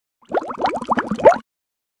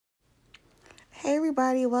Hey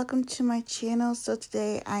everybody, welcome to my channel. So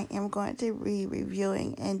today I am going to be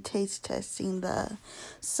reviewing and taste testing the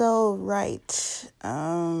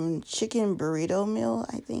chicken burrito meal.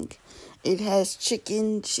 I think it has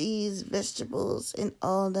chicken, cheese, vegetables, and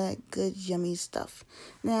all that good yummy stuff.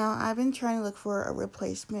 Now I've been trying to look for a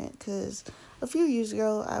replacement because a few years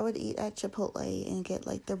ago I would eat at Chipotle and get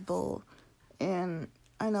like their bowl, and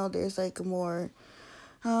I know there's like a more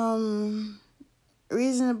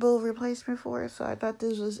reasonable replacement for it, so I thought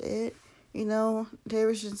this was it. You know, there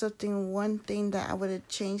was just one thing that I would have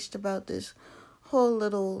changed about this whole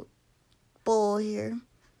little bowl here.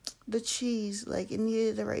 The cheese, like, it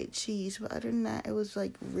needed the right cheese, but other than that, it was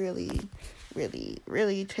like really,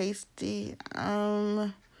 really tasty.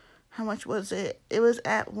 How much was it? It was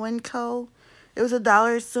at Winco. It was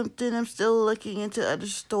 $1 something. I'm still looking into other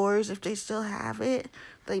stores if they still have it,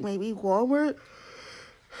 like maybe Walmart.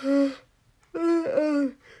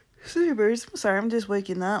 Sleepers. Sorry, I'm just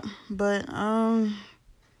waking up. But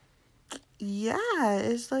yeah,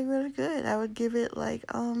 it's like really good. I would give it like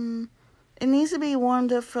it needs to be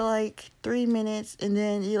warmed up for like 3 minutes, and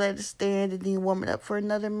then you let it stand, and then you warm it up for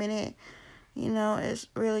another minute. You know, it's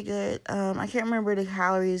really good. I can't remember the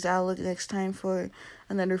calories. I'll look next time for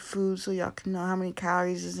another food so y'all can know how many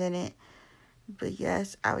calories is in it. But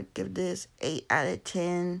yes, I would give this 8 out of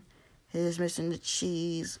 10. It is missing the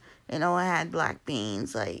cheese. And I had black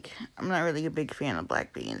beans. Like, I'm not really a big fan of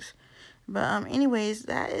black beans. But anyways,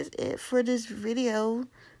 that is it for this video.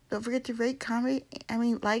 Don't forget to like, comment,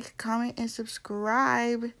 and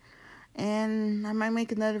subscribe. And I might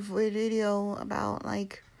make another video about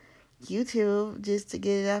like YouTube just to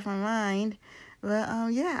get it off my mind. But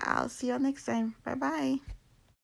yeah, I'll see y'all next time. Bye bye.